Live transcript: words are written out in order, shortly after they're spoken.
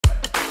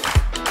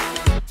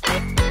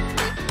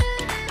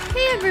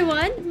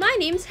everyone, my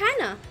name's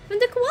Hannah from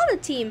the Koala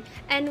team,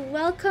 and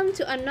welcome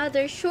to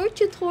another short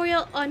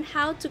tutorial on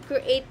how to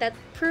create that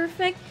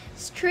perfect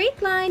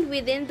straight line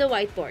within the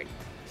whiteboard.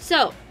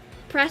 So,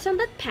 press on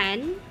that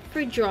pen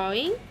for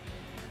drawing,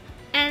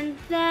 and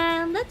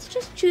then let's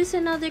just choose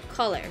another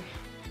color.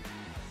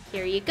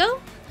 Here you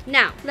go.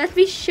 Now, let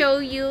me show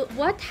you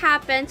what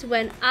happens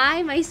when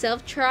I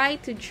myself try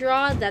to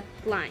draw that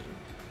line.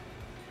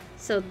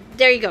 So,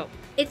 there you go.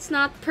 It's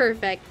not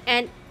perfect,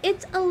 and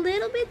it's a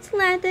little bit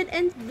slanted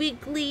and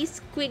wiggly,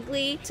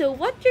 squiggly. So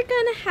what you're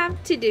gonna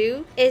have to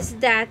do is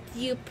that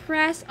you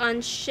press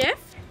on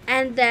shift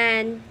and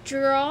then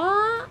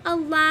draw a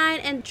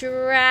line and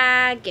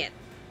drag it.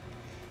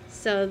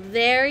 So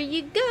there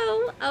you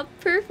go, a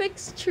perfect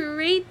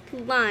straight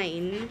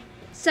line.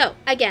 So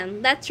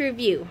again, let's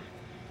review.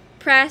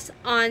 Press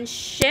on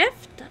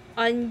shift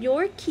on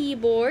your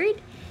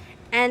keyboard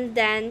and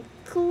then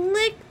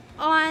click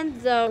on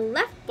the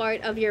left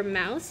part of your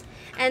mouse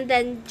and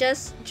then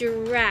just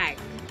drag.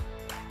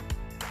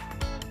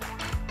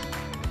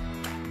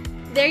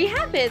 There you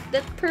have it,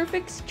 that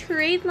perfect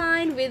straight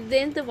line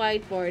within the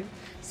whiteboard.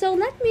 So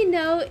let me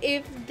know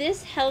if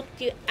this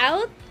helped you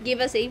out. Give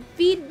us a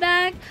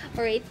feedback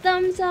or a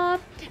thumbs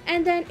up,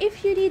 and then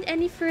if you need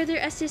any further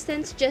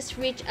assistance, just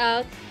reach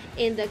out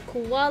in the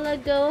Koala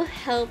Go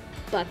help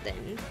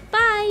button.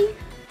 Bye!